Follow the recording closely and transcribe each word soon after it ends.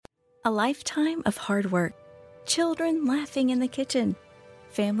A lifetime of hard work, children laughing in the kitchen,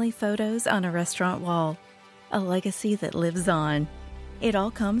 family photos on a restaurant wall, a legacy that lives on. It all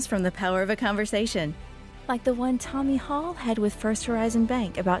comes from the power of a conversation, like the one Tommy Hall had with First Horizon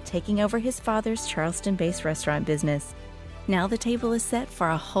Bank about taking over his father's Charleston-based restaurant business. Now the table is set for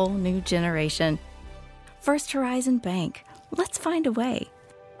a whole new generation. First Horizon Bank. Let's find a way.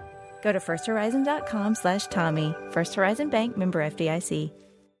 Go to firsthorizon.com/Tommy. First Horizon Bank, member FDIC.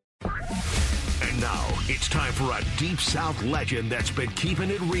 And now it's time for a Deep South legend that's been keeping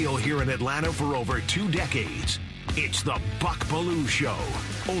it real here in Atlanta for over 2 decades. It's the Buck Belue Show,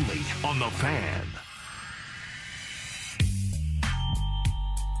 only on The Fan.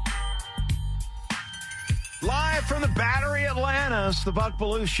 Live from the Battery, Atlanta, it's the Buck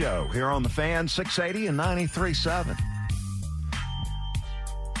Belue Show here on The Fan, 680 and 93.7.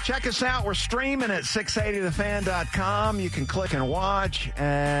 Check us out. We're streaming at 680thefan.com. You can click and watch,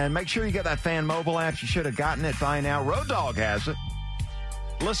 and make sure you get that Fan mobile app. You should have gotten it by now. Road Dogg has it.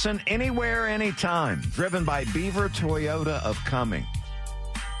 Listen anywhere, anytime. Driven by Beaver Toyota of Cumming.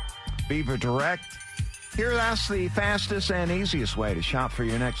 Beaver Direct. Here, that's the fastest and easiest way to shop for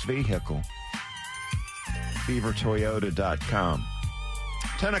your next vehicle. BeaverToyota.com.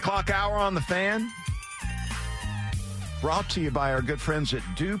 10 o'clock hour on The Fan. Brought to you by our good friends at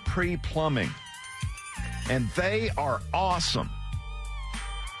Dupree Plumbing. And they are awesome.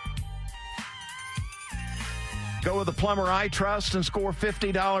 Go with the plumber I trust and score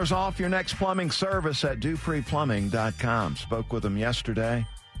 $50 off your next plumbing service at DupreePlumbing.com. Spoke with them yesterday.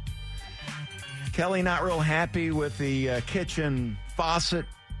 Kelly not real happy with the kitchen faucet.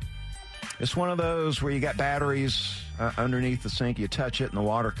 It's one of those where you got batteries underneath the sink. You touch it and the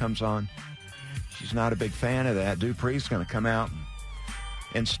water comes on. She's not a big fan of that. Dupree's going to come out and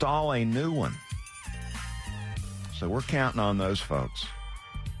install a new one. So we're counting on those folks.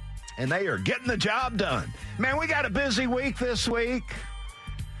 And they are getting the job done. Man, we got a busy week this week.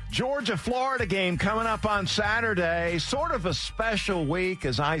 Georgia-Florida game coming up on Saturday. Sort of a special week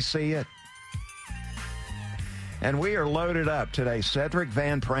as I see it. And we are loaded up today. Cedric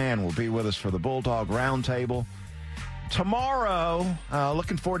Van Pran will be with us for the Bulldog Roundtable. Tomorrow,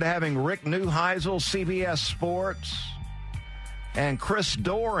 looking forward to having Rick Neuheisel, CBS Sports, and Chris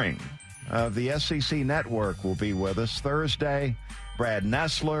Doering of the SEC Network will be with us. Thursday, Brad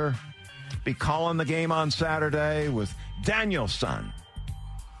Nessler be calling the game on Saturday with Danielson.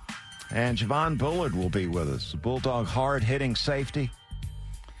 And Javon Bullard will be with us, Bulldog hard-hitting safety.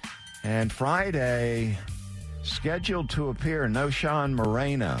 And Friday, scheduled to appear, Noshawn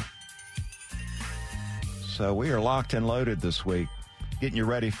Moreno. So we are locked and loaded this week, getting you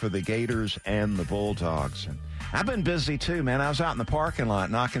ready for the Gators and the Bulldogs. And I've been busy too, man. I was out in the parking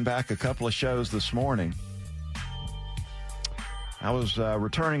lot knocking back a couple of shows this morning. I was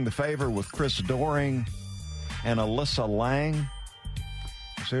returning the favor with Chris Doering and Alyssa Lang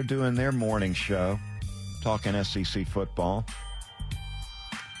as they're doing their morning show, talking SEC football.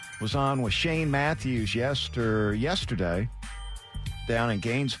 Was on with Shane Matthews yesterday down in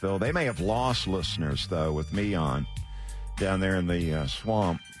Gainesville. They may have lost listeners, though, with me on down there in the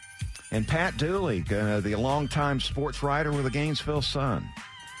swamp. And Pat Dooley, the longtime sports writer with the Gainesville Sun.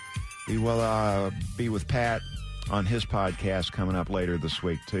 He will be with Pat on his podcast coming up later this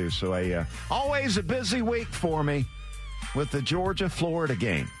week, too. So always a busy week for me with the Georgia-Florida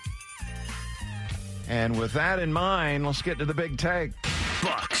game. And with that in mind, let's get to the big take.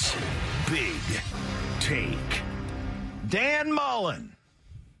 Bucks Big Take. Dan Mullen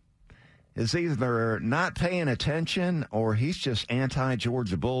is either not paying attention or he's just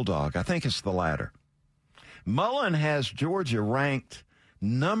anti-Georgia Bulldog. I think it's the latter. Mullen has Georgia ranked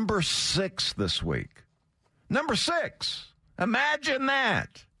number 6 this week. Number 6. Imagine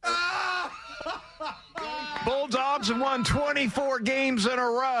that. Bulldogs have won 24 games in a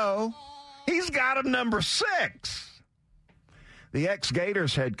row. He's got him number 6. The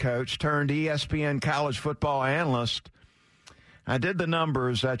ex-Gators head coach turned ESPN college football analyst. I did the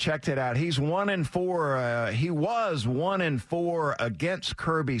numbers. I checked it out. He's 1-4. He was 1-4 against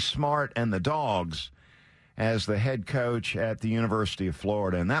Kirby Smart and the Dogs as the head coach at the University of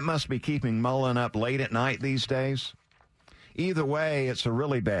Florida. And that must be keeping Mullen up late at night these days. Either way, it's a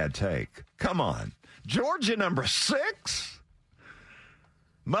really bad take. Come on. Georgia number 6?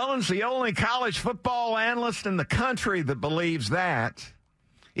 Mullen's the only college football analyst in the country that believes that.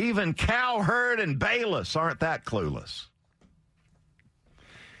 Even Cowherd and Bayless aren't that clueless.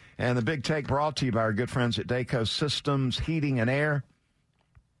 And the big take brought to you by our good friends at Dayco Systems Heating and Air.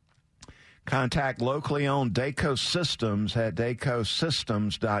 Contact locally owned Dayco Systems at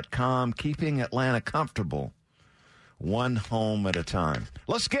daycosystems.com, keeping Atlanta comfortable one home at a time.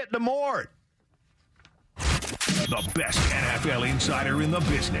 Let's get to Mort. The best NFL insider in the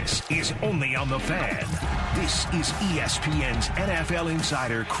business is only on The Fan. This is ESPN's NFL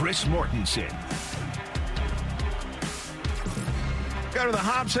insider, Chris Mortensen. Go to the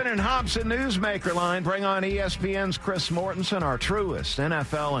Hobson and Hobson Newsmaker line. Bring on ESPN's Chris Mortensen, our truest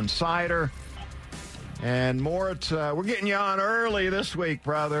NFL insider. And Mort, we're getting you on early this week,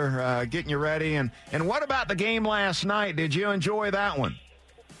 brother, getting you ready. And what about the game last night? Did you enjoy that one?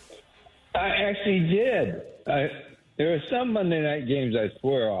 I actually did. There are some Monday night games I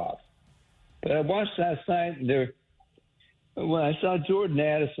swear off. But I watched last night, and when I saw Jordan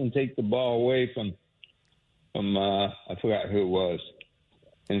Addison take the ball away from I forgot who it was,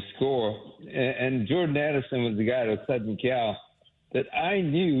 and score. And Jordan Addison was the guy at Southern Cal that I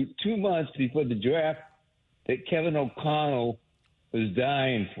knew 2 months before the draft that Kevin O'Connell was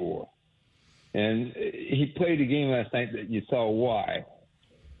dying for. And he played a game last night that you saw why.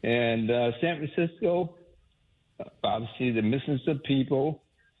 And San Francisco, obviously they're missing some people.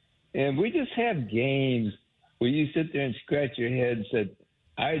 And we just have games where you sit there and scratch your head and said,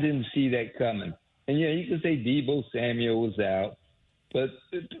 I didn't see that coming. And, you can say Deebo Samuel was out. But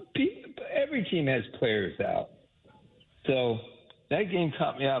every team has players out. So that game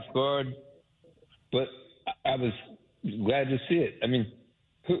caught me off guard. But I was glad to see it. I mean,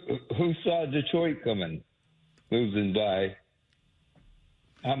 who saw Detroit coming, losing by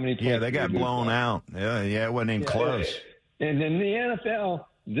how many points? Yeah, they got blown out. Yeah, it wasn't even close. And in the NFL,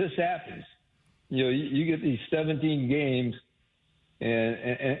 this happens. You get these 17 games,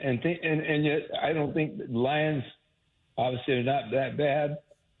 and yet I don't think the Lions obviously are not that bad,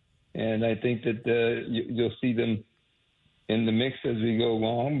 and I think that you'll see them in the mix as we go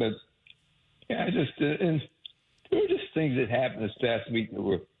along. But yeah, and there were just things that happened this past week that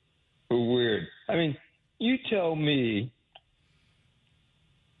were weird. I mean, you tell me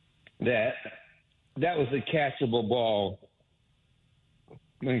that was a catchable ball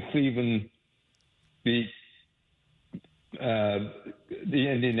when Cleveland beat the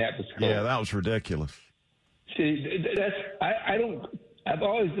Indianapolis Colts. Yeah, that was ridiculous. See, I've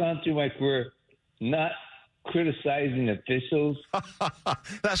always gone through my career not criticizing officials.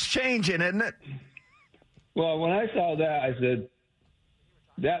 That's changing, isn't it? Well, when I saw that, I said,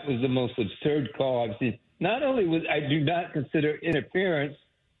 that was the most absurd call I've seen. Not only I do not consider interference,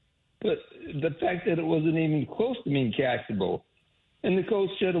 but the fact that it wasn't even close to being catchable. And the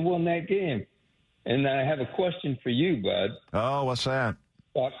Colts should have won that game. And I have a question for you, Bud. Oh, what's that?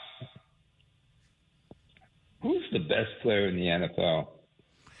 Who's the best player in the NFL?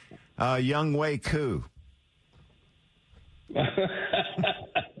 Young Wei Koo.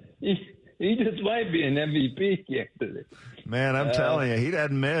 He just might be an MVP candidate. Man, I'm telling you, he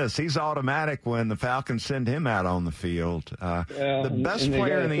doesn't miss. He's automatic when the Falcons send him out on the field. The best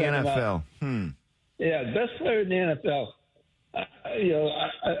player in the NFL. Yeah, best player in the NFL.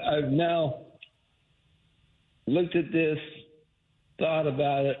 I've now looked at this, thought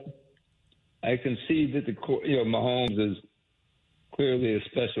about it. I can see that Mahomes is clearly a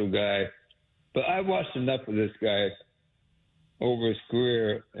special guy, but I watched enough of this guy over his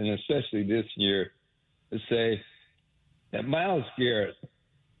career, and especially this year, to say that Myles Garrett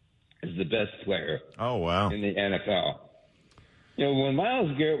is the best player. Oh, wow. In the NFL. When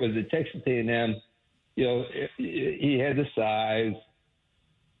Myles Garrett was at Texas A&M, he had the size,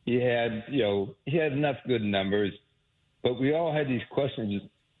 he had enough good numbers, but we all had these questions.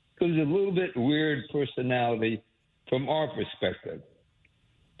 It was a little bit weird personality from our perspective.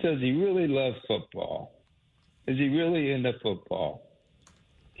 Does he really love football? Is he really into football?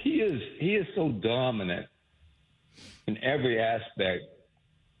 He is so dominant in every aspect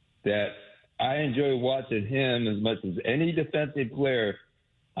that I enjoy watching him as much as any defensive player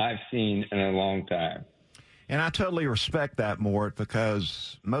I've seen in a long time. And I totally respect that, Mort,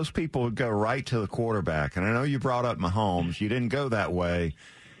 because most people would go right to the quarterback. And I know you brought up Mahomes. You didn't go that way.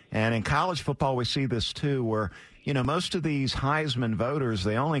 And in college football, we see this too, where, most of these Heisman voters,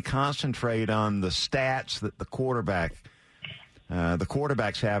 they only concentrate on the stats that the quarterbacks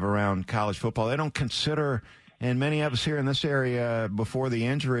have around college football. They don't consider, and many of us here in this area before the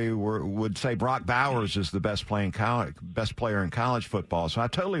injury would say Brock Bowers is the best player in college football. So I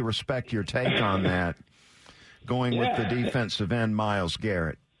totally respect your take on that, going with the defensive end, Myles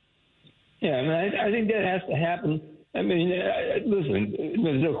Garrett. Yeah, I think that has to happen. I mean, listen,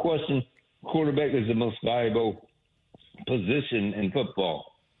 there's no question quarterback is the most valuable position in football.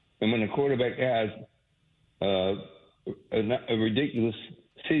 And when a quarterback has a ridiculous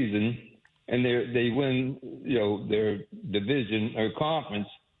season and they win, their division or conference,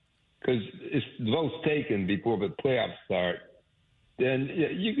 because it's the votes taken before the playoffs start, then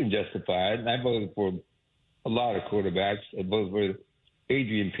you can justify it. And I voted for a lot of quarterbacks. I voted for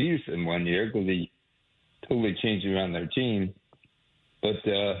Adrian Peterson one year because he totally changed around their team. But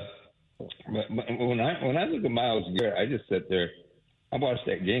when I look at Myles Garrett, I just sit there. I watched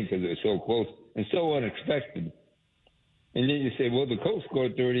that game because it was so close and so unexpected. And then you say, well, the coach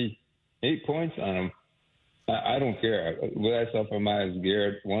scored 38 points on him. I don't care. What I saw from Myles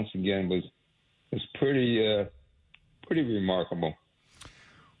Garrett once again was pretty remarkable.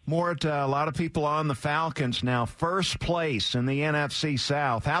 Mort, a lot of people on the Falcons now, first place in the NFC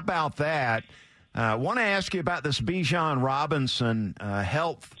South. How about that? I want to ask you about this Bijan Robinson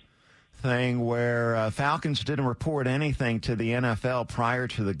health thing where Falcons didn't report anything to the NFL prior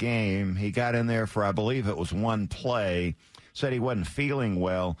to the game. He got in there for, I believe it was one play, said he wasn't feeling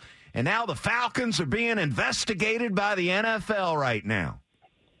well. And now the Falcons are being investigated by the NFL right now.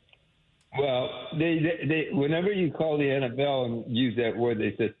 Well, they whenever you call the NFL and use that word,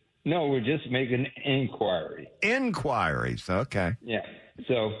 they said, no, we're just making an inquiry. Inquiries, okay. Yeah,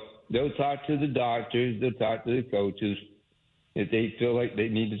 so they'll talk to the doctors, they'll talk to the coaches. If they feel like they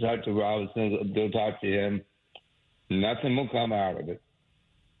need to talk to Robinson, they'll talk to him. Nothing will come out of it.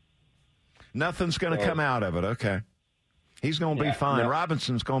 Nothing's going to come out of it, okay. He's going to be fine.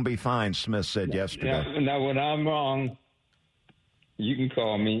 Robinson's going to be fine, Smith said yesterday. Now, when I'm wrong, you can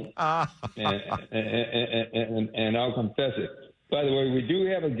call me, and I'll confess it. By the way, we do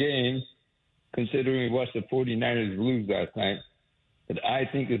have a game, considering we watched the 49ers lose last night, that I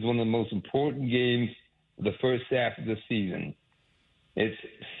think is one of the most important games of the first half of the season. It's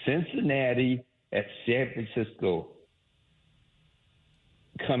Cincinnati at San Francisco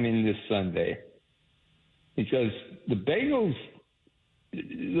coming this Sunday. Because the Bengals,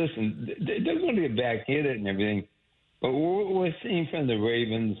 listen, they're going to get back hit and everything, but we're seeing from the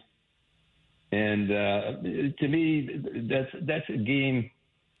Ravens, and to me, that's a game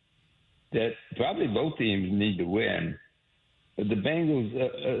that probably both teams need to win, but the Bengals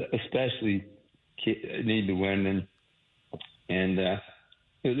especially need to win, and their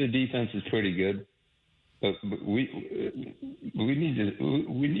defense is pretty good, but we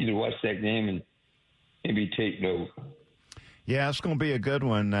need to watch that game and maybe take note. Yeah, it's going to be a good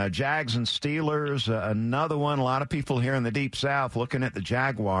one. Jags and Steelers, another one. A lot of people here in the Deep South looking at the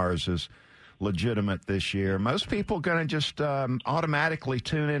Jaguars as legitimate this year. Most people going to just automatically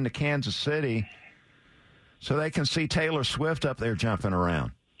tune into Kansas City so they can see Taylor Swift up there jumping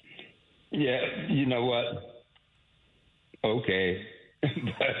around. Yeah, you know what? Okay.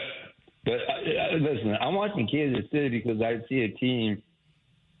 but listen, I'm watching Kansas City because I see a team.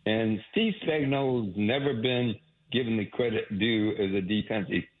 And Steve Spagnuolo's never been given the credit due as a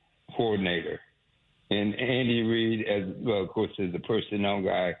defensive coordinator. And Andy Reid, as well, of course, as the personnel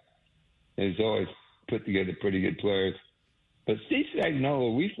guy, has always put together pretty good players. But Steve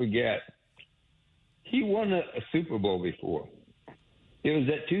Spagnuolo, we forget, he won a Super Bowl before. It was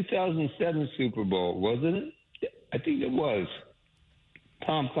that 2007 Super Bowl, wasn't it? I think it was.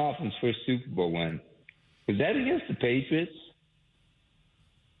 Tom Coughlin's first Super Bowl win. Was that against the Patriots?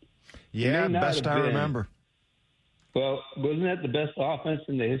 Yeah, best I remember. Well, wasn't that the best offense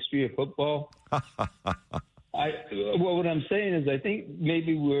in the history of football? What I'm saying is I think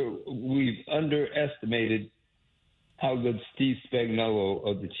maybe we've underestimated how good Steve Spagnuolo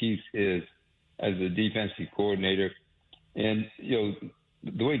of the Chiefs is as a defensive coordinator. And, you know,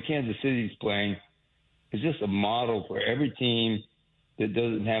 the way Kansas City's playing is just a model for every team that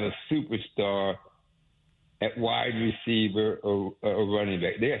doesn't have a superstar at wide receiver or running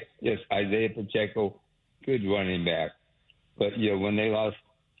back. Yes, Isaiah Pacheco, good running back. But, you know, when they lost,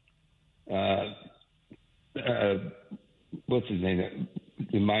 what's his name,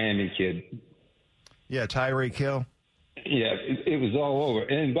 the Miami kid. Yeah, Tyreek Hill. Yeah, it was all over.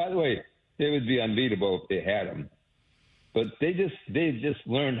 And, by the way, they would be unbeatable if they had him. But they've just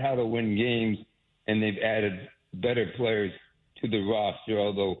learned how to win games, and they've added better players to the roster,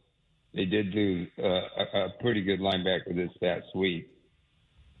 although they did do a pretty good linebacker this past week.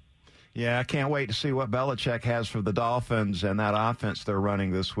 Yeah, I can't wait to see what Belichick has for the Dolphins and that offense they're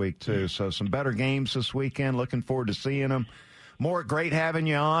running this week, too. So some better games this weekend. Looking forward to seeing them. Mort, great having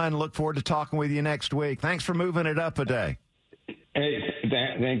you on. Look forward to talking with you next week. Thanks for moving it up a day. Hey,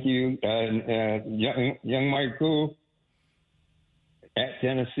 thank you. Young Mike Cool at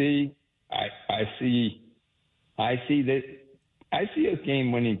Tennessee, I see a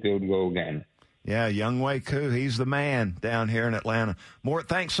game-winning field goal again. Yeah, Young Wei Koo, he's the man down here in Atlanta. Mort,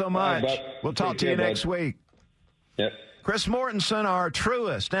 thanks so much. We'll talk to you next week. Yep. Chris Mortensen, our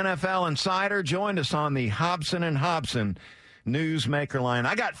truest NFL insider, joined us on the Hobson and Hobson Newsmaker line.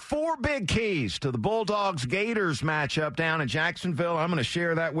 I got 4 big keys to the Bulldogs-Gators matchup down in Jacksonville. I'm going to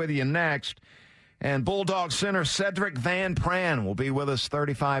share that with you next. And Bulldog center Cedric Van Pran will be with us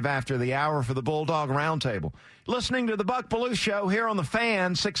 35 after the hour for the Bulldog Roundtable. Listening to the Buck Belue Show here on the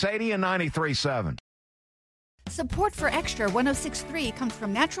Fan, 680 and 93.7. Support for Extra 106.3 comes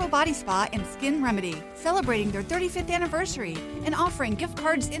from Natural Body Spa and Skin Remedy, celebrating their 35th anniversary and offering gift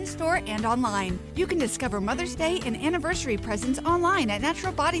cards in-store and online. You can discover Mother's Day and anniversary presents online at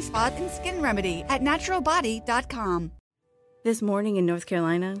Natural Body Spa and Skin Remedy at naturalbody.com. This morning in North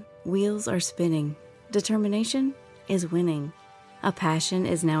Carolina, wheels are spinning. Determination is winning. A passion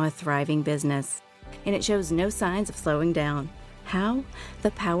is now a thriving business, and it shows no signs of slowing down. How? The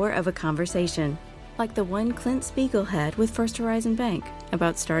power of a conversation. Like the one Clint Spiegel had with First Horizon Bank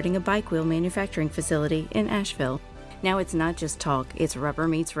about starting a bike wheel manufacturing facility in Asheville. Now it's not just talk, it's rubber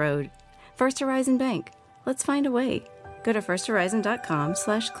meets road. First Horizon Bank. Let's find a way. Go to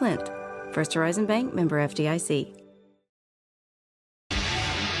firsthorizon.com/Clint. First Horizon Bank, member FDIC.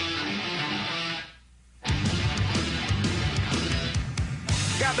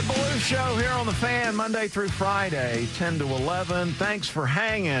 Got the Belue Show here on the Fan, Monday through Friday, 10 to 11. Thanks for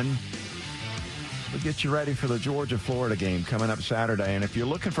hanging. We'll get you ready for the Georgia-Florida game coming up Saturday. And if you're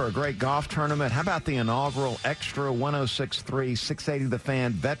looking for a great golf tournament, how about the inaugural Extra 106.3 680 The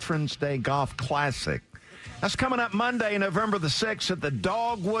Fan Veterans Day Golf Classic? That's coming up Monday, November the 6th at the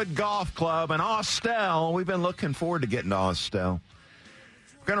Dogwood Golf Club in Austell. We've been looking forward to getting to Austell.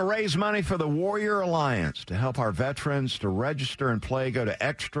 We're going to raise money for the Warrior Alliance to help our veterans. To register and play, go to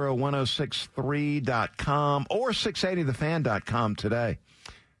extra1063.com or 680thefan.com today.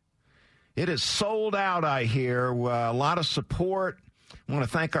 It is sold out, I hear. A lot of support. I want to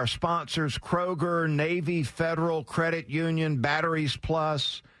thank our sponsors, Kroger, Navy Federal Credit Union, Batteries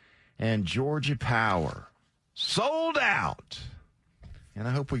Plus, and Georgia Power. Sold out. And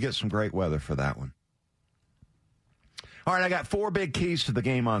I hope we get some great weather for that one. All right, I got 4 big keys to the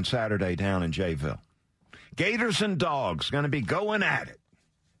game on Saturday down in Jayville. Gators and Dogs going to be going at it.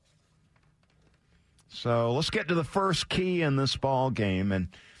 So let's get to the first key in this ball game, and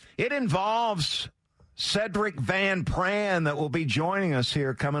it involves Cedric Van Pran that will be joining us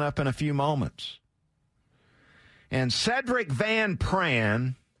here coming up in a few moments. And Cedric Van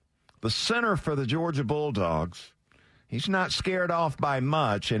Pran, the center for the Georgia Bulldogs, he's not scared off by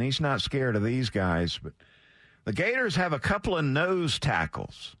much, and he's not scared of these guys. But the Gators have a couple of nose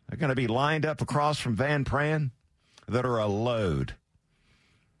tackles. They're going to be lined up across from Van Pran that are a load.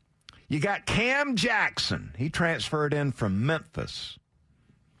 You got Cam Jackson. He transferred in from Memphis.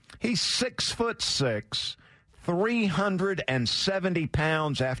 He's 6'6", 370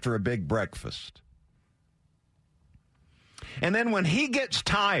 pounds after a big breakfast. And then when he gets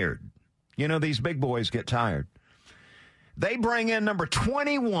tired, you know these big boys get tired, they bring in number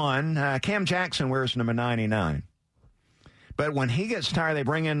 21. Cam Jackson wears number 99. But when he gets tired, they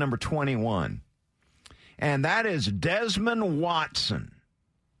bring in number 21. And that is Desmond Watson.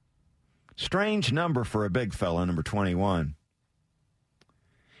 Strange number for a big fella, number 21.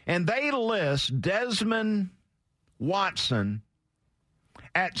 And they list Desmond Watson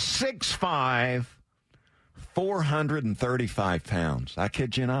at 6'5", 435 pounds. I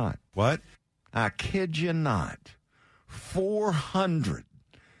kid you not. What? I kid you not.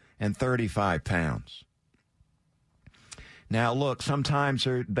 435 pounds. Now, look, sometimes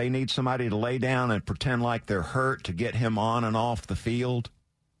they need somebody to lay down and pretend like they're hurt to get him on and off the field.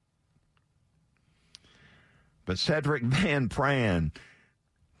 But Cedric Van Pran,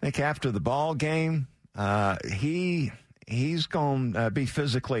 I think after the ball game, he's going to be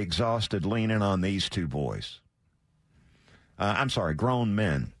physically exhausted leaning on these two boys. Grown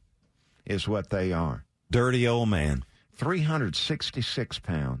men is what they are. Dirty old man. 366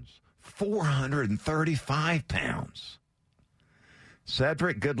 pounds, 435 pounds.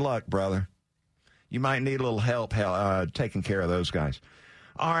 Cedric, good luck, brother. You might need a little help taking care of those guys.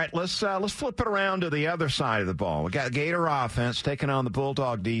 All right, let's flip it around to the other side of the ball. We got Gator offense taking on the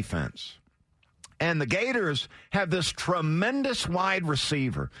Bulldog defense. And the Gators have this tremendous wide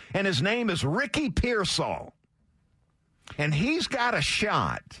receiver, and his name is Ricky Pearsall. And he's got a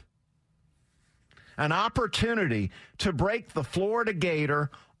shot, an opportunity to break the Florida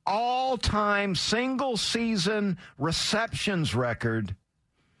Gator all-time single-season receptions record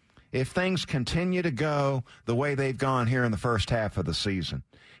if things continue to go the way they've gone here in the first half of the season.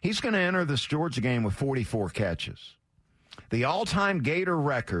 He's going to enter this Georgia game with 44 catches. The all-time Gator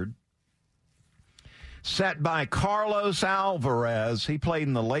record set by Carlos Alvarez. He played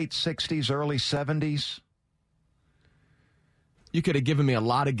in the late 60s, early 70s. You could have given me a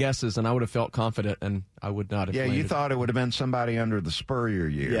lot of guesses, and I would have felt confident, and I would not have. Yeah, landed. you thought it would have been somebody under the Spurrier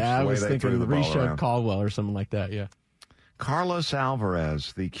years. Yeah, I was thinking Rishad Caldwell or something like that, yeah. Carlos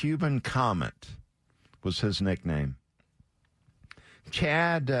Alvarez, the Cuban Comet, was his nickname.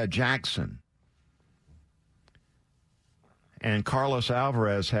 Chad Jackson and Carlos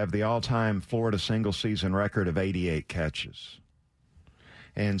Alvarez have the all-time Florida single-season record of 88 catches.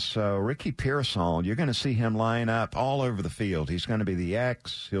 And so Ricky Pearsall, you're going to see him line up all over the field. He's going to be the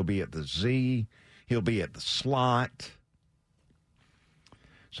X. He'll be at the Z. He'll be at the slot.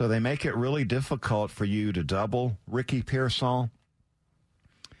 So they make it really difficult for you to double Ricky Pearsall.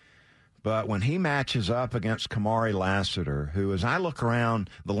 But when he matches up against Kamari Lassiter, who, as I look around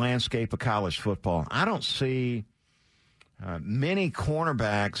the landscape of college football, I don't see many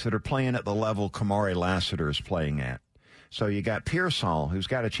cornerbacks that are playing at the level Kamari Lassiter is playing at. So you got Pearsall, who's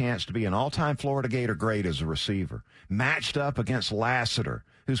got a chance to be an all-time Florida Gator great as a receiver, matched up against Lassiter,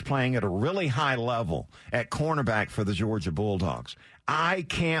 who's playing at a really high level at cornerback for the Georgia Bulldogs. I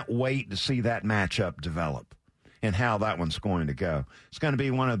can't wait to see that matchup develop and how that one's going to go. It's going to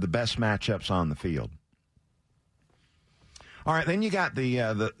be one of the best matchups on the field. All right, then you got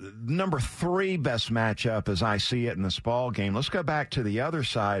the number 3 best matchup as I see it in this ball game. Let's go back to the other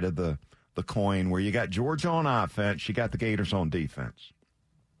side of the coin where you got Georgia on offense, you got the Gators on defense.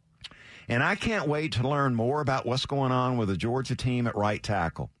 And I can't wait to learn more about what's going on with the Georgia team at right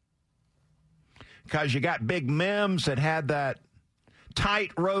tackle. Because you got Big Mims that had that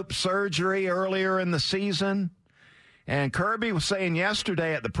tightrope surgery earlier in the season. And Kirby was saying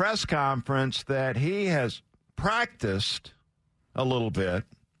yesterday at the press conference that he has practiced a little bit.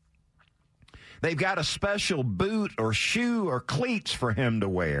 They've got a special boot or shoe or cleats for him to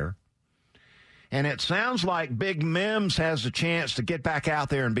wear. And it sounds like Big Mims has a chance to get back out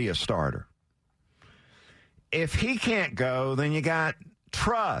there and be a starter. If he can't go, then you got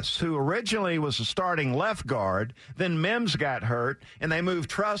Truss, who originally was a starting left guard. Then Mims got hurt, and they moved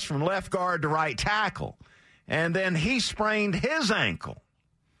Truss from left guard to right tackle. And then he sprained his ankle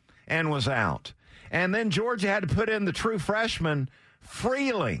and was out. And then Georgia had to put in the true freshman,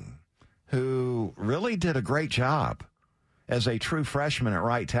 Freeling, who really did a great job as a true freshman at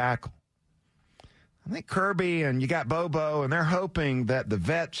right tackle. I think Kirby and you got Bobo, and they're hoping that the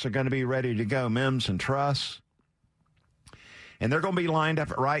vets are going to be ready to go, Mims and Truss. And they're going to be lined up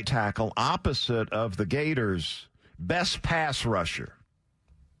at right tackle opposite of the Gators' best pass rusher.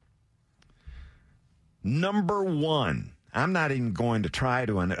 Number 1. I'm not even going to try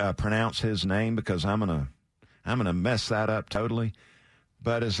to pronounce his name because I'm gonna mess that up totally.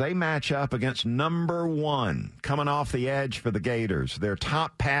 But as they match up against number 1, coming off the edge for the Gators, their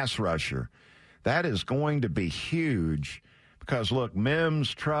top pass rusher, that is going to be huge because, look,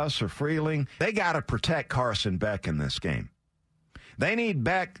 Mims, Truss, or Freeling, they got to protect Carson Beck in this game. They need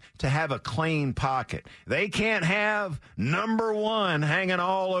Beck to have a clean pocket. They can't have number 1 hanging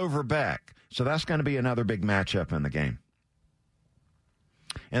all over Beck. So that's going to be another big matchup in the game.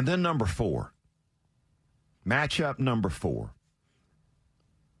 And then number 4. Matchup number 4.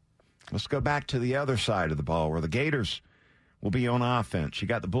 Let's go back to the other side of the ball where the Gators will be on offense. You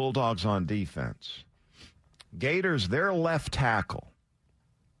got the Bulldogs on defense. Gators, their left tackle,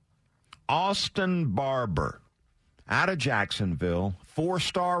 Austin Barber, out of Jacksonville,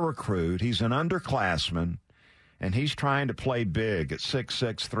 4-star recruit. He's an underclassman, and he's trying to play big at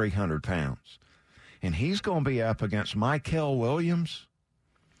 6'6", 300 pounds. And he's going to be up against Mykel Williams,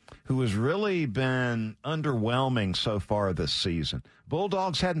 who has really been underwhelming so far this season.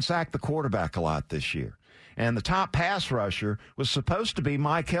 Bulldogs hadn't sacked the quarterback a lot this year. And the top pass rusher was supposed to be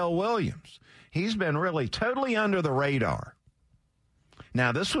Mykel Williams. He's been really totally under the radar.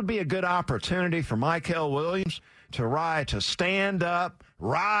 Now, this would be a good opportunity for Mykel Williams to stand up,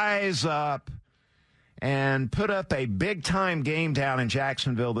 rise up, and put up a big-time game down in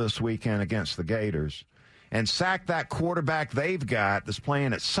Jacksonville this weekend against the Gators and sack that quarterback they've got that's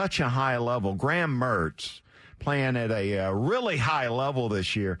playing at such a high level, Graham Mertz, playing at a really high level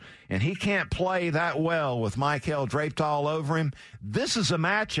this year, and he can't play that well with Mykel draped all over him. This is a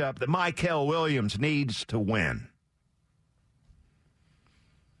matchup that Mykel Williams needs to win.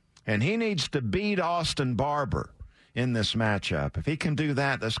 And he needs to beat Austin Barber in this matchup. If he can do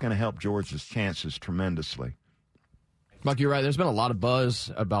that, that's going to help Georgia's chances tremendously. Mike, you're right. There's been a lot of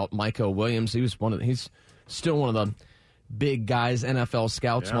buzz about Mykel Williams. He's still one of the big guys NFL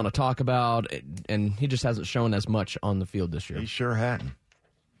scouts want to talk about, and he just hasn't shown as much on the field this year. He sure hadn't.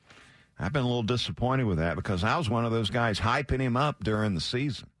 I've been a little disappointed with that because I was one of those guys hyping him up during the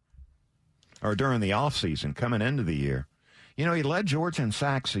season or during the offseason coming into the year. You know, he led Georgia in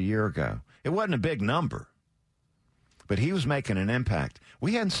sacks a year ago. It wasn't a big number, but he was making an impact.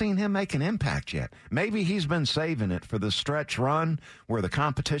 We hadn't seen him make an impact yet. Maybe he's been saving it for the stretch run where the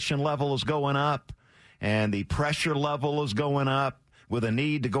competition level is going up and the pressure level is going up with a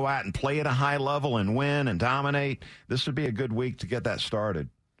need to go out and play at a high level and win and dominate. This would be a good week to get that started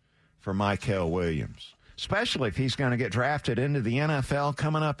for Mykel Williams, especially if he's going to get drafted into the NFL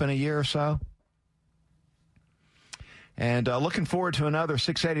coming up in a year or so. And looking forward to another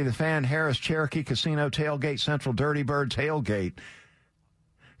 680 The Fan, Harris Cherokee Casino Tailgate, Central Dirty Bird Tailgate.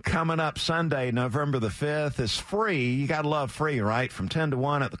 Coming up Sunday, November the 5th. It's free. You got to love free, right? From 10 to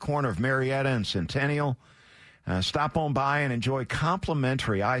 1 at the corner of Marietta and Centennial. Stop on by and enjoy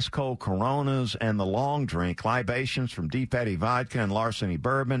complimentary ice-cold Coronas and the long drink libations from Deep Eddy Vodka and Larceny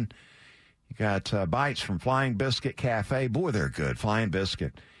Bourbon. You got bites from Flying Biscuit Cafe. Boy, they're good, Flying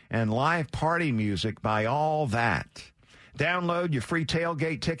Biscuit. And live party music by All That. Download your free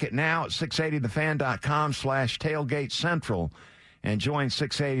tailgate ticket now at 680thefan.com/tailgate central and join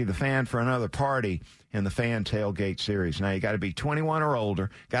 680 The Fan for another party in the Fan Tailgate Series. Now, you got to be 21 or older,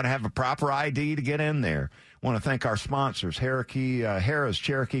 got to have a proper ID to get in there. Want to thank our sponsors, Harrah's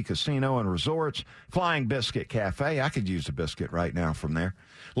Cherokee Casino and Resorts, Flying Biscuit Cafe. I could use a biscuit right now from there.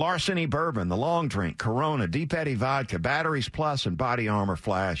 Larceny Bourbon, the long drink, Corona, Deep Eddy Vodka, Batteries Plus, and Body Armor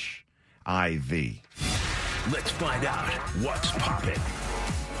Flash IV. Let's find out what's popping.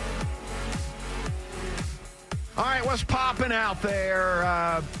 All right, what's popping out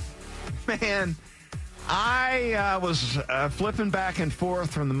there? Man, I was flipping back and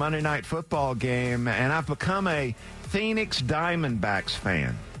forth from the Monday Night Football game, and I've become a Phoenix Diamondbacks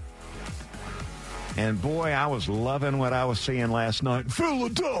fan. And, boy, I was loving what I was seeing last night in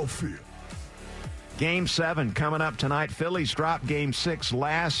Philadelphia. Game 7 coming up tonight. Phillies dropped Game 6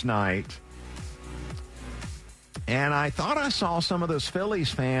 last night. And I thought I saw some of those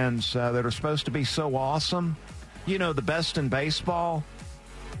Phillies fans that are supposed to be so awesome. You know, the best in baseball.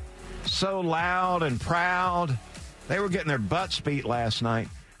 So loud and proud. They were getting their butts beat last night.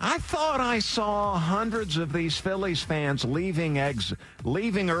 I thought I saw hundreds of these Phillies fans leaving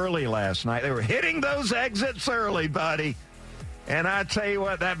early last night. They were hitting those exits early, buddy. And I tell you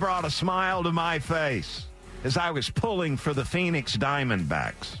what, that brought a smile to my face as I was pulling for the Phoenix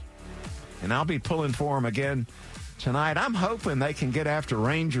Diamondbacks. And I'll be pulling for them again tonight. I'm hoping they can get after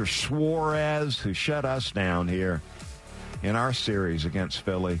Ranger Suarez, who shut us down here in our series against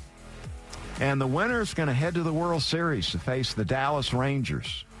Philly. And the winner's going to head to the World Series to face the Dallas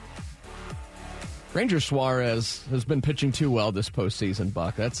Rangers. Ranger Suarez has been pitching too well this postseason,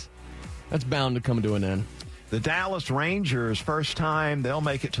 Buck. That's bound to come to an end. The Dallas Rangers, first time they'll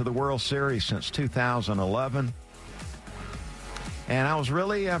make it to the World Series since 2011. And I was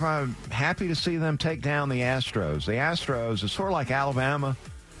really happy to see them take down the Astros. The Astros is sort of like Alabama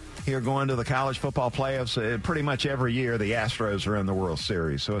here going to the college football playoffs. Pretty much every year the Astros are in the World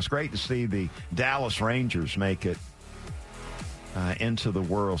Series. So it's great to see the Dallas Rangers make it into the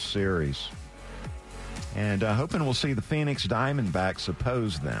World Series. And hoping we'll see the Phoenix Diamondbacks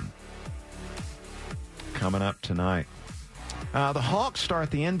oppose them coming up tonight. The Hawks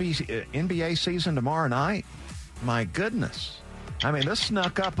start the NBA season tomorrow night. My goodness. I mean, this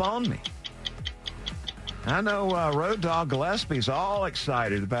snuck up on me. I know Road Dogg Gillespie's all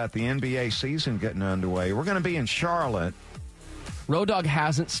excited about the NBA season getting underway. We're going to be in Charlotte. Road Dogg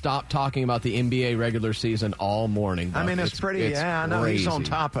hasn't stopped talking about the NBA regular season all morning. Buck. I mean, it's pretty, it's I know crazy. He's on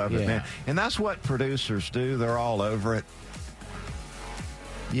top of it, yeah. man. And that's what producers do. They're all over it.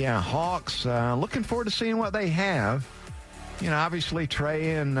 Yeah, Hawks, looking forward to seeing what they have. You know, obviously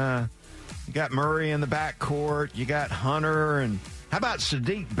Trey and you got Murray in the backcourt. You got Hunter. And how about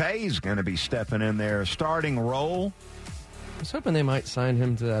Sadiq Bey's going to be stepping in there, starting role? I was hoping they might sign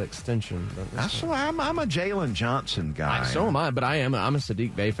him to that extension. I'm a Jalen Johnson guy. So am I, but I'm a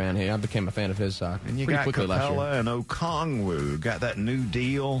Sadiq Bey fan. Hey, I became a fan of his and you pretty got quickly last year. Capella and Okongwu. Got that new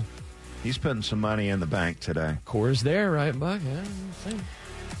deal. He's putting some money in the bank today. Core's there, right, Buck? Yeah, same.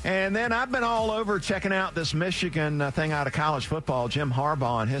 And then I've been all over checking out this Michigan thing out of college football. Jim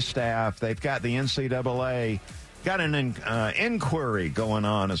Harbaugh and his staff, they've got the NCAA, got an inquiry going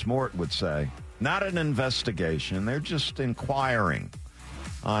on, as Mort would say. Not an investigation. They're just inquiring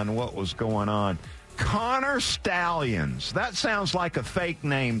on what was going on. Connor Stallions. That sounds like a fake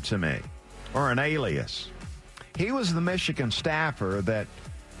name to me, or an alias. He was the Michigan staffer that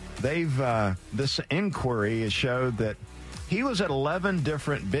this inquiry has showed that he was at 11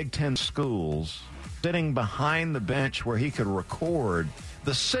 different Big Ten schools sitting behind the bench where he could record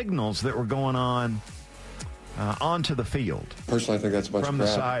the signals that were going on onto the field. Personally, I think that's a bunch from of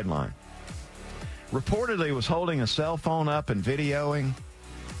the crap. sideline. Reportedly was holding a cell phone up and videoing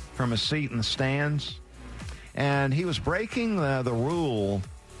from a seat in the stands. and he was breaking the rule.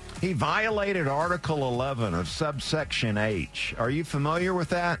 He violated Article 11 of subsection H. Are you familiar with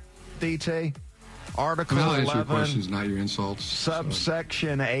that, DT? Article 11. Your questions, not your insults.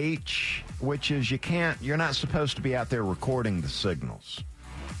 Subsection H, which is you're not supposed to be out there recording the signals.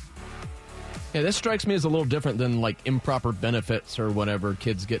 Yeah, this strikes me as a little different than like improper benefits or whatever,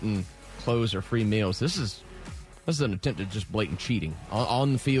 kids getting clothes or free meals. This is an attempt at just blatant cheating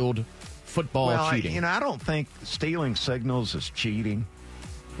on the field, football cheating. I don't think stealing signals is cheating.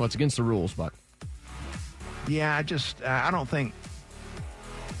 Well, it's against the rules, Buck. Yeah, I don't think.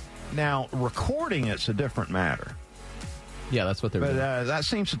 Now, recording it's a different matter. Yeah, that's what they're doing. But that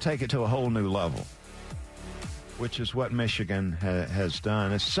seems to take it to a whole new level, which is what Michigan has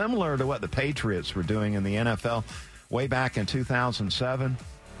done. It's similar to what the Patriots were doing in the NFL way back in 2007.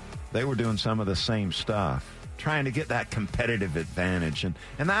 They were doing some of the same stuff, trying to get that competitive advantage. And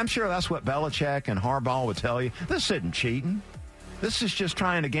I'm sure that's what Belichick and Harbaugh would tell you. This isn't cheating. This is just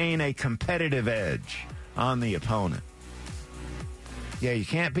trying to gain a competitive edge on the opponent. Yeah, you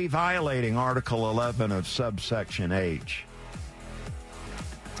can't be violating Article 11 of subsection H.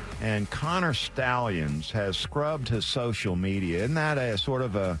 And Connor Stallions has scrubbed his social media. Isn't that a sort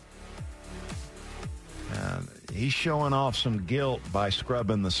of a... he's showing off some guilt by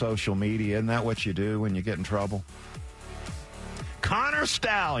scrubbing the social media. Isn't that what you do when you get in trouble? Connor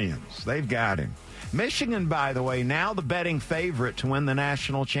Stallions, they've got him. Michigan, by the way, now the betting favorite to win the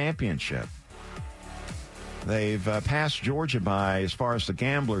national championship. They've passed Georgia by, as far as the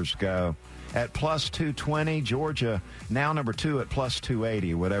gamblers go, at plus 220. Georgia now number 2 at plus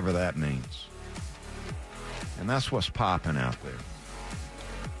 280, whatever that means. And that's what's popping out there.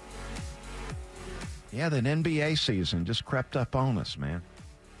 Yeah, the NBA season just crept up on us, man.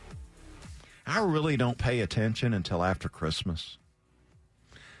 I really don't pay attention until after Christmas.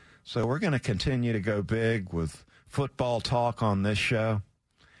 So we're going to continue to go big with football talk on this show.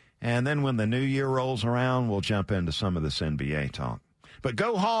 And then when the new year rolls around, we'll jump into some of this NBA talk. But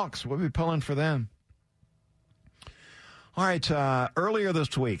go Hawks. We'll be pulling for them. All right, earlier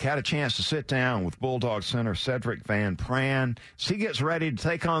this week, had a chance to sit down with Bulldog center Cedric Van Pran. As he gets ready to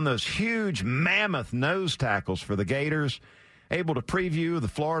take on those huge mammoth nose tackles for the Gators. Able to preview the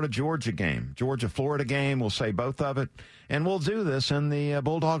Florida-Georgia game. Georgia-Florida game, we'll say both of it. And we'll do this in the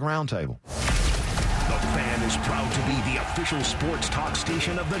Bulldog Roundtable. The Fan is proud to be the official sports talk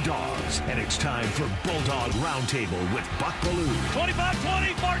station of the Dogs. And it's time for Bulldog Roundtable with Buck Belue.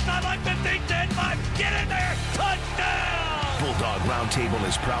 25-20, far sideline, 15, 10, 5, get in there, touchdown! Bulldog Roundtable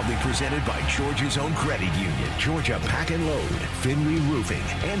is proudly presented by Georgia's own credit union, Georgia Pack and Load, Finley Roofing,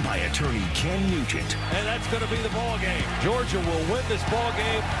 and by attorney Ken Nugent. And that's going to be the ball game. Georgia will win this ball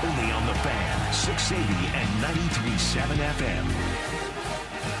game. Only on the Fan, 680 and 93.7 FM.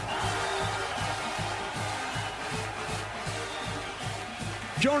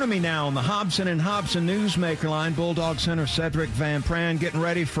 Joining me now on the Hobson and Hobson Newsmaker line, Bulldog center Cedric Van Pran, getting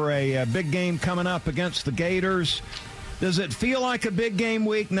ready for a big game coming up against the Gators. Does it feel like a big game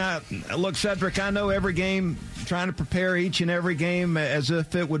week? Now, look, Cedric, I know every game, trying to prepare each and every game as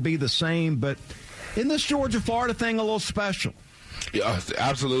if it would be the same, but isn't this Georgia-Florida thing a little special? Yeah,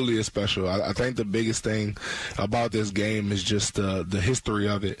 absolutely is special. I think the biggest thing about this game is just the history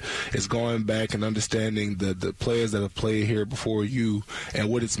of it. It's going back and understanding the players that have played here before you and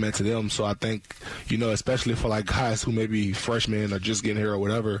what it's meant to them. So I think, especially for like guys who may be freshmen or just getting here or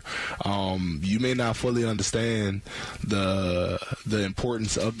whatever, you may not fully understand the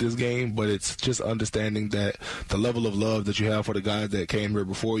importance of this game, but it's just understanding that the level of love that you have for the guys that came here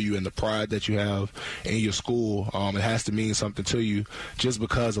before you and the pride that you have in your school, it has to mean something to you just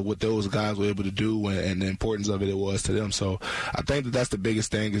because of what those guys were able to do and the importance of it was to them. So I think that's the biggest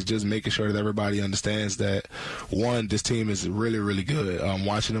thing, is just making sure that everybody understands that, one, this team is really, really good.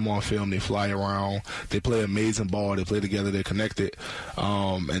 Watching them on film, they fly around, they play amazing ball, they play together, they're connected.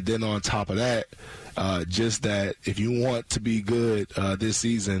 And then on top of that, just that if you want to be good this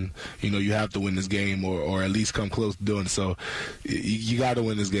season, you have to win this game or at least come close to doing it. So you got to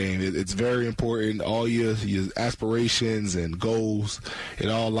win this game. It's very important. All your aspirations and goals, it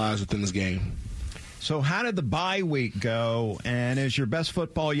all lies within this game. So how did the bye week go, and is your best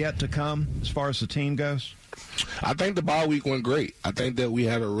football yet to come as far as the team goes? I think the bye week went great. I think that we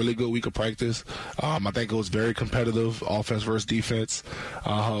had a really good week of practice. I think it was very competitive, offense versus defense,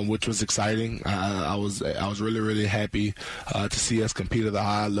 which was exciting. I was really, really happy to see us compete at a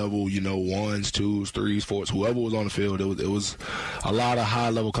high level, 1s, 2s, 3s, 4s, whoever was on the field. It was a lot of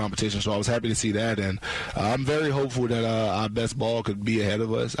high-level competition, so I was happy to see that. And I'm very hopeful that our best ball could be ahead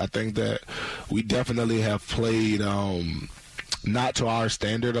of us. I think that we definitely have played not to our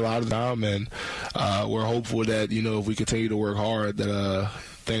standard a lot of the time, and we're hopeful that, if we continue to work hard, that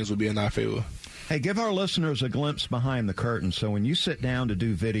things will be in our favor. Hey, give our listeners a glimpse behind the curtain. So when you sit down to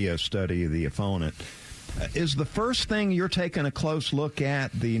do video study of the opponent, is the first thing you're taking a close look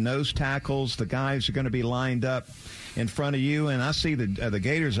at the nose tackles, the guys are going to be lined up in front of you? And I see the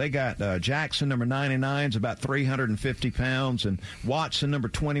Gators, they got Jackson, number 99, is about 350 pounds, and Watson, number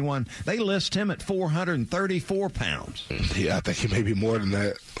 21, they list him at 434 pounds. Yeah, I think he may be more than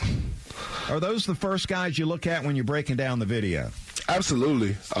that. Are those the first guys you look at when you're breaking down the video?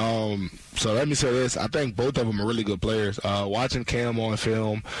 Absolutely. So let me say this. I think both of them are really good players. Watching Cam on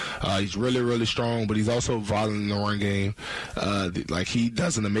film, he's really, really strong, but he's also violent in the run game. He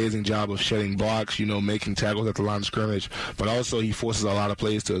does an amazing job of shedding blocks, making tackles at the line of scrimmage, but also he forces a lot of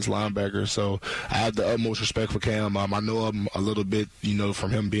plays to his linebackers. So I have the utmost respect for Cam. I know him a little bit,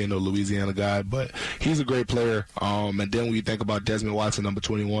 from him being a Louisiana guy, but he's a great player. And then when you think about Desmond Watson, number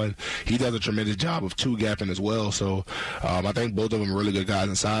 21, he does a tremendous job of two-gapping as well. So I think both of them are really good guys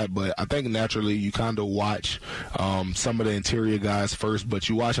inside, but I think naturally you kind of watch some of the interior guys first, but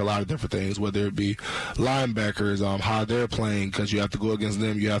you watch a lot of different things, whether it be linebackers, how they're playing, because you have to go against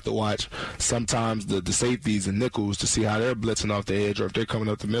them. You have to watch sometimes the safeties and nickels to see how they're blitzing off the edge or if they're coming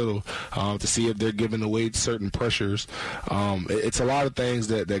up the middle, to see if they're giving away certain pressures. It's a lot of things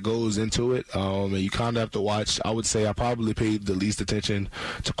that goes into it, and you kind of have to watch. I would say I probably paid the least attention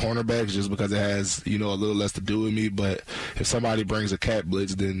to cornerbacks just because it has, a little less to do with me, but if somebody brings a cat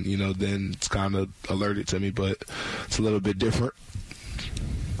blitz, then it's kind of alerted to me, but it's a little bit different.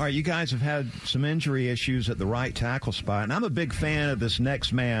 All right, you guys have had some injury issues at the right tackle spot, and I'm a big fan of this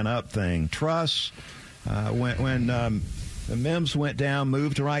next man up thing. Truss, when the Mims went down,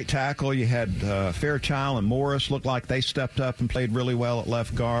 moved to right tackle, you had Fairchild and Morris looked like they stepped up and played really well at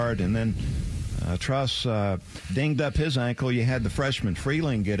left guard, and then Truss dinged up his ankle. You had the freshman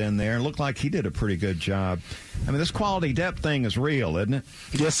Freeling get in there and looked like he did a pretty good job. I mean, this quality depth thing is real, isn't it?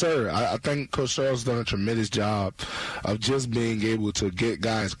 Yes, sir. I think Coach Charles has done a tremendous job of just being able to get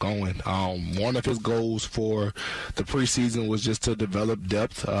guys going. One of his goals for the preseason was just to develop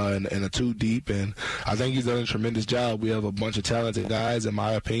depth in a two deep, and I think he's done a tremendous job. We have a bunch of talented guys, in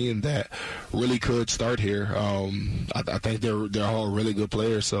my opinion, that really could start here. I think they're all really good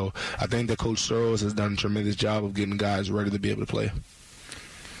players, so I think that Coach Charles has done a tremendous job of getting guys ready to be able to play.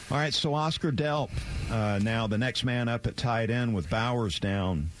 All right, so Oscar Delp, now the next man up at tight end with Bowers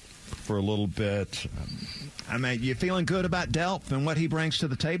down for a little bit. I mean, you feeling good about Delp and what he brings to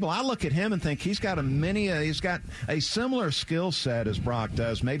the table? I look at him and think he's got a similar skill set as Brock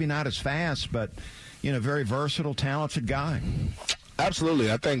does. Maybe not as fast, but very versatile, talented guy.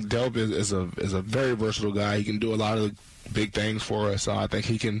 Absolutely, I think Delp is a very versatile guy. He can do a lot of big things for us. I think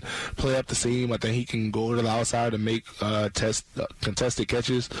he can play up the seam. I think he can go to the outside and make contested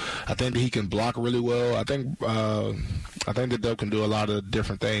catches. I think that he can block really well. I think that Delp can do a lot of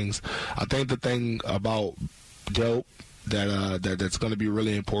different things. I think the thing about Delp that's going to be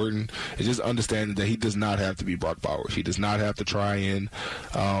really important is just understanding that he does not have to be Brock Bowers. He does not have to try and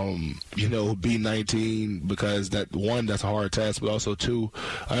be 19, because that's a hard task, but also two,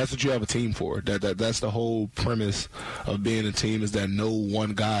 that's what you have a team for. That's the whole premise of being a team, is that no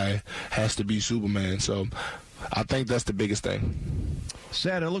one guy has to be Superman. So I think that's the biggest thing.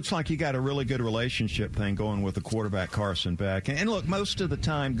 Seth, it looks like you got a really good relationship thing going with the quarterback, Carson Beck. And look, most of the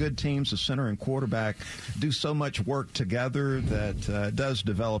time, good teams, the center and quarterback, do so much work together that it does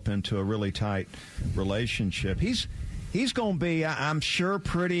develop into a really tight relationship. He's going to be, I'm sure,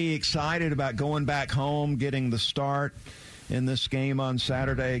 pretty excited about going back home, getting the start in this game on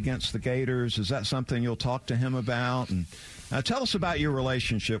Saturday against the Gators. Is that something you'll talk to him about? And tell us about your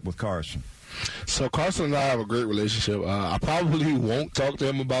relationship with Carson. So Carson and I have a great relationship. I probably won't talk to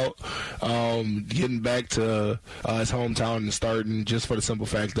him about getting back to his hometown and starting, just for the simple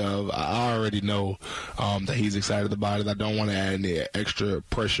fact of I already know that he's excited about it. I don't want to add any extra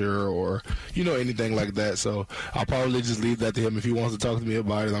pressure or anything like that. So I'll probably just leave that to him. If he wants to talk to me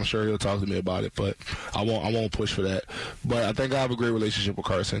about it, I'm sure he'll talk to me about it. But I won't push for that. But I think I have a great relationship with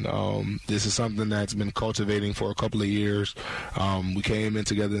Carson. This is something that's been cultivating for a couple of years. We came in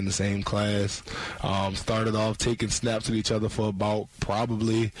together in the same class. Started off taking snaps with each other for about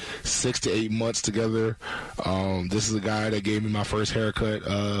probably 6 to 8 months together. This is a guy that gave me my first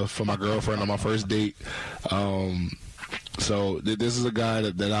haircut for my girlfriend on my first date. So this is a guy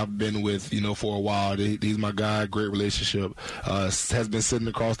that I've been with, for a while. He's my guy, great relationship. Has been sitting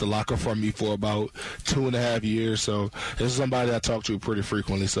across the locker from me for about 2.5 years. So this is somebody I talk to pretty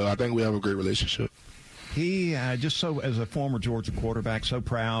frequently. So I think we have a great relationship. He just so, as a former Georgia quarterback, so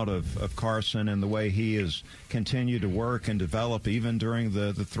proud of Carson and the way he has continued to work and develop even during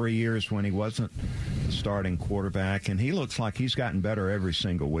the 3 years when he wasn't the starting quarterback. And he looks like he's gotten better every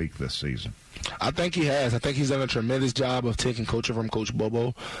single week this season. I think he has. I think he's done a tremendous job of taking coaching from Coach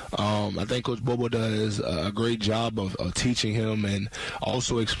Bobo. I think Coach Bobo does a great job of teaching him and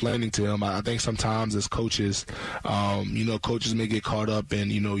also explaining to him. I think sometimes as coaches, coaches may get caught up in,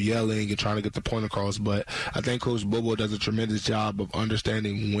 yelling and trying to get the point across. But I think Coach Bobo does a tremendous job of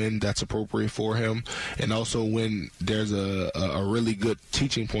understanding when that's appropriate for him and also when there's a really good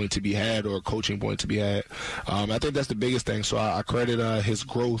teaching point to be had or a coaching point to be had. I think that's the biggest thing. So I credit his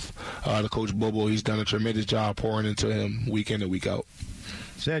growth to Coach Bobo. He's done a tremendous job pouring into him week in and week out.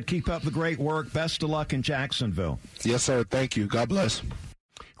 Said, keep up the great work. Best of luck in Jacksonville. Yes, sir. Thank you. God bless.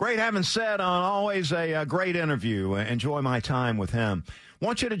 Great having said on always a great interview. Enjoy my time with him.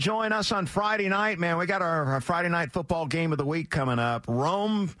 Want you to join us on Friday night, man. We got our Friday night football game of the week coming up.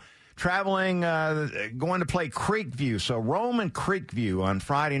 Rome traveling, going to play Creekview. So Rome and Creekview on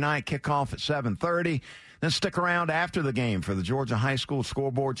Friday night, kickoff at 7:30. Then stick around after the game for the Georgia High School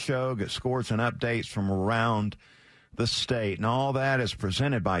Scoreboard Show. Get scores and updates from around the state. And all that is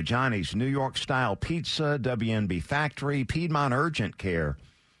presented by Johnny's New York Style Pizza, WNB Factory, Piedmont Urgent Care,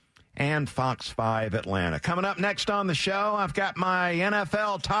 and Fox 5 Atlanta. Coming up next on the show, I've got my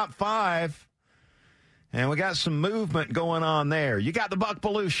NFL Top 5. And we got some movement going on there. You got the Buck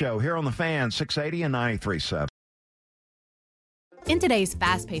Belue Show here on the Fan, 680 and 93.7. In today's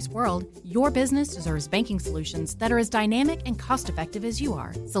fast-paced world, your business deserves banking solutions that are as dynamic and cost-effective as you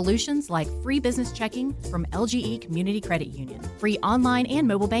are. Solutions like free business checking from LGE Community Credit Union, free online and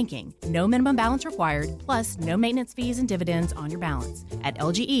mobile banking, no minimum balance required, plus no maintenance fees and dividends on your balance. At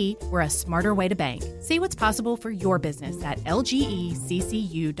LGE, we're a smarter way to bank. See what's possible for your business at lgeccu.org.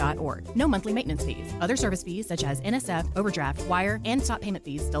 No monthly maintenance fees. Other service fees such as NSF, overdraft, wire, and stop payment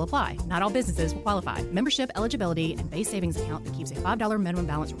fees still apply. Not all businesses will qualify. Membership eligibility and base savings account that keeps a $5 minimum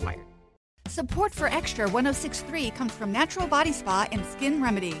balance required. Support for Extra 106.3 comes from Natural Body Spa and Skin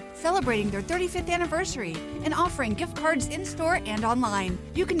Remedy, celebrating their 35th anniversary and offering gift cards in-store and online.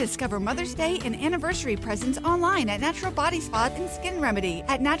 You can discover Mother's Day and anniversary presents online at Natural Body Spa and Skin Remedy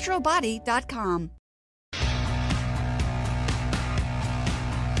at naturalbody.com.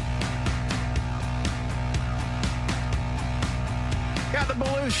 Got the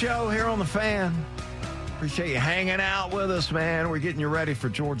Belue Show here on the Fan. Appreciate you hanging out with us, man. We're getting you ready for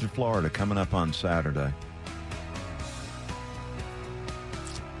Georgia, Florida coming up on Saturday.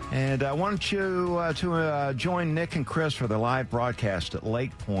 And I want you to join Nick and Chris for the live broadcast at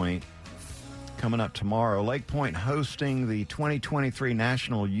Lake Point coming up tomorrow. Lake Point hosting the 2023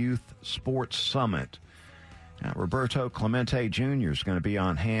 National Youth Sports Summit. Now, Roberto Clemente Jr. is going to be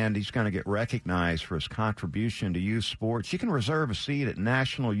on hand. He's going to get recognized for his contribution to youth sports. You can reserve a seat at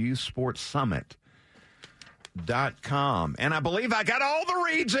National Youth Sports Summit. .com. And I believe I got all the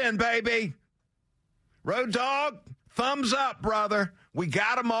reads in, baby. Road Dog, thumbs up, brother. We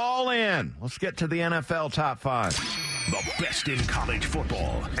got them all in. Let's get to the NFL Top 5. The best in college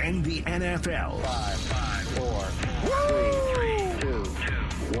football and the NFL. 5, 4, 3, 2,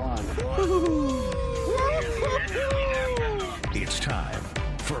 1. It's time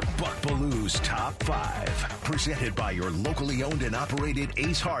for Buck Belue's Top 5. Presented by your locally owned and operated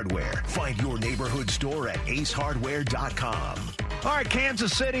Ace Hardware. Find your neighborhood store at acehardware.com. All right,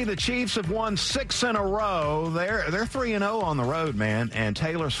 Kansas City, the Chiefs have won 6 in a row. They're 3-0 on the road, man, and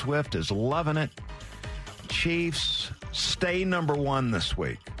Taylor Swift is loving it. Chiefs stay number 1 this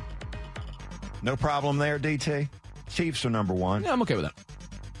week. No problem there, DT? Chiefs are number 1. Yeah, I'm okay with that.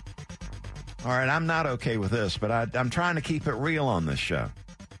 All right, I'm not okay with this, but I'm trying to keep it real on this show.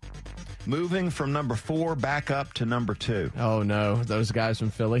 Moving from number 4 back up to number 2. Oh, no. Those guys from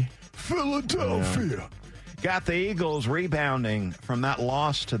Philly? Philadelphia. Yeah. Got the Eagles rebounding from that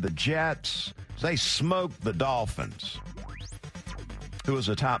loss to the Jets. They smoked the Dolphins, who was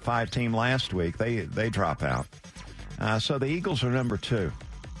a top 5 team last week. They drop out. So the Eagles are number 2.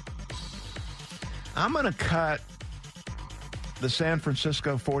 I'm going to cut the San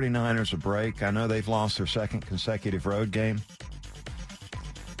Francisco 49ers a break. I know they've lost their second consecutive road game.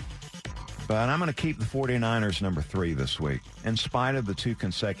 But I'm going to keep the 49ers number 3 this week, in spite of the 2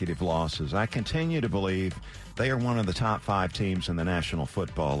 consecutive losses. I continue to believe they are one of the top 5 teams in the National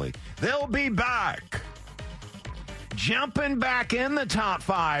Football League. They'll be back. Jumping back in the top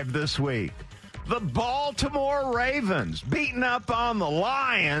 5 this week. The Baltimore Ravens beating up on the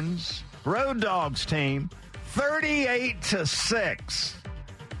Lions, Road Dogs team, 38-6.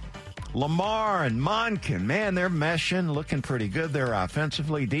 Lamar and Monken, man, they're meshing, looking pretty good there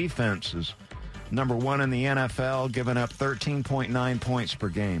offensively. Defense is number 1 in the NFL, giving up 13.9 points per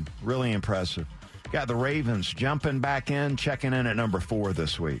game. Really impressive. Got the Ravens jumping back in, checking in at number 4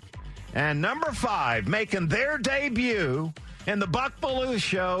 this week. And number 5, making their debut in the Buck Belue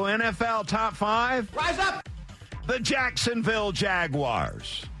Show NFL Top 5. Rise up! The Jacksonville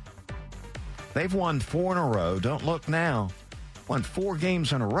Jaguars. They've won 4 in a row. Don't look now. Won 4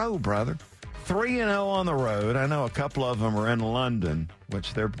 games in a row, brother. 3-0 on the road. I know a couple of them are in London,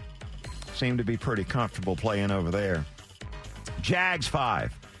 which they seem to be pretty comfortable playing over there. Jags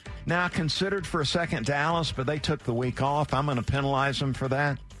 5. Now considered for a second Dallas, but they took the week off. I'm going to penalize them for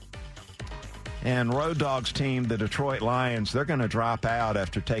that. And Road Dogs team, the Detroit Lions, they're going to drop out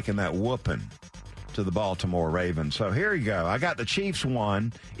after taking that whooping to the Baltimore Ravens. So here you go. I got the Chiefs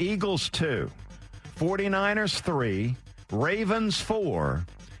 1, Eagles 2, 49ers 3, Ravens 4,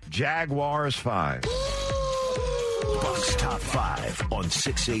 Jaguars 5. Bucks Top 5 on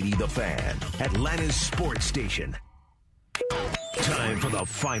 680 The Fan, Atlanta's sports station. Time for the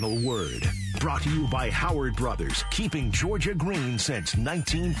final word. Brought to you by Howard Brothers, keeping Georgia green since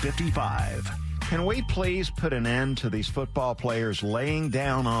 1955. Can we please put an end to these football players laying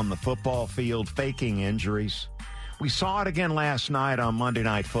down on the football field faking injuries? We saw it again last night on Monday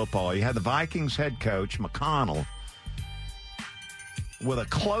Night Football. You had the Vikings head coach, McConnell, with a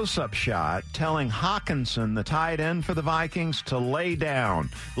close-up shot telling Hawkinson, the tight end for the Vikings, to lay down.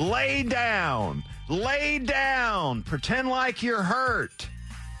 Lay down. Lay down. Pretend like you're hurt.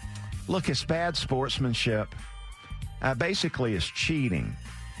 Look, it's bad sportsmanship. Basically, it's cheating.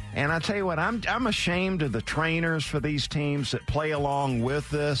 And I tell you what, I'm ashamed of the trainers for these teams that play along with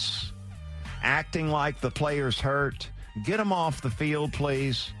this, acting like the player's hurt. Get them off the field,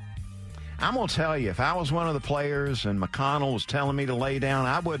 please. I'm going to tell you, if I was one of the players and McConnell was telling me to lay down,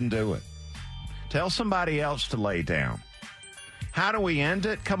 I wouldn't do it. Tell somebody else to lay down. How do we end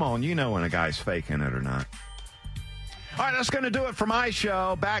it? Come on, you know when a guy's faking it or not. All right, that's going to do it for my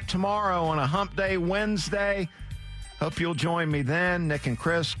show. Back tomorrow on a Hump Day Wednesday. Hope you'll join me then. Nick and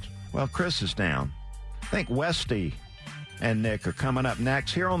Chris. Well, Chris is down. I think Westy and Nick are coming up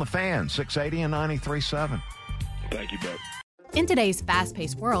next here on The Fan, 680 and 93.7. Thank you, Buck. In today's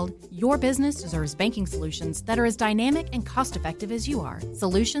fast-paced world, your business deserves banking solutions that are as dynamic and cost-effective as you are.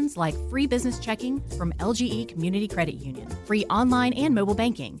 Solutions like free business checking from LGE Community Credit Union, free online and mobile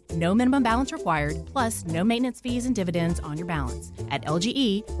banking, no minimum balance required, plus no maintenance fees and dividends on your balance. At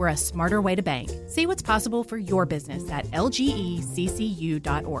LGE, we're a smarter way to bank. See what's possible for your business at lgeccu.org.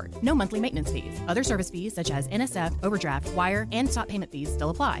 No monthly maintenance fees. Other service fees such as NSF, overdraft, wire, and stop payment fees still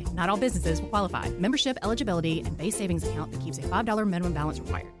apply. Not all businesses will qualify. Membership eligibility and base savings account that keeps a $5 minimum balance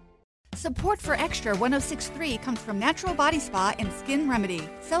required. Support for Extra 106.3 comes from Natural Body Spa and Skin Remedy,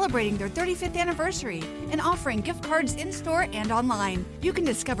 celebrating their 35th anniversary and offering gift cards in-store and online. You can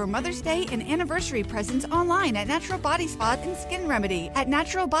discover Mother's Day and anniversary presents online at Natural Body Spa and Skin Remedy at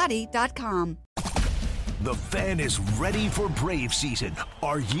naturalbody.com. The Fan is ready for Brave season.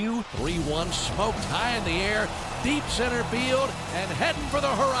 Are you? 3-1 smoked high in the air, deep center field, and heading for the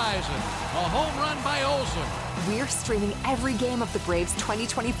horizon. A home run by Olsen. We're streaming every game of the Braves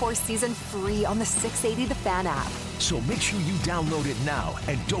 2024 season free on the 680 The Fan app. So make sure you download it now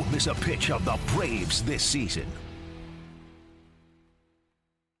and don't miss a pitch of the Braves this season.